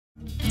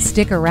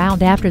Stick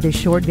around after this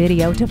short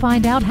video to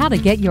find out how to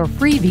get your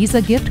free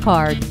Visa gift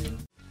card.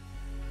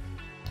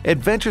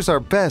 Adventures are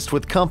best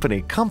with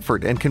company,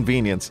 comfort, and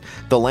convenience.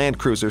 The Land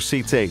Cruiser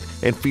seats 8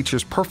 and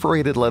features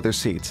perforated leather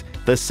seats.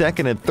 The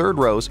second and third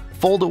rows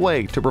fold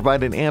away to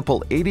provide an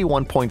ample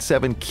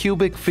 81.7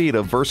 cubic feet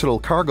of versatile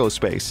cargo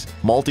space.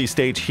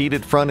 Multi-stage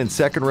heated front and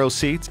second row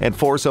seats and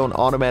 4-zone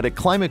automatic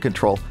climate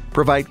control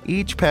provide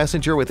each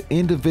passenger with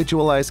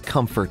individualized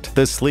comfort.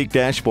 The sleek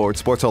dashboard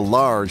sports a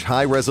large,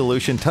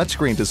 high-resolution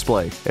touchscreen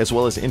display, as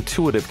well as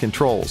intuitive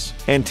controls.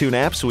 Entune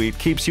App Suite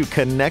keeps you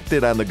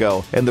connected on the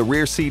go, and the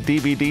rear seat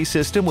DVD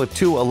system with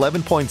two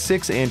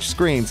 11.6-inch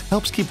screens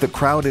helps keep the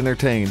crowd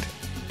entertained.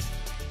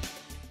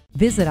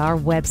 Visit our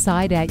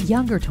website at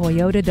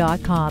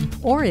youngertoyota.com,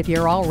 or if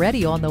you're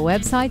already on the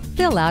website,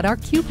 fill out our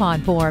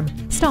coupon form.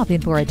 Stop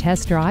in for a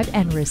test drive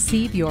and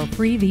receive your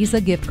free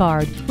Visa gift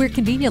card. We're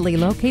conveniently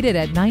located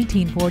at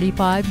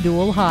 1945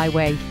 Dual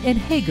Highway in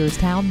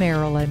Hagerstown,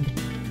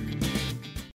 Maryland.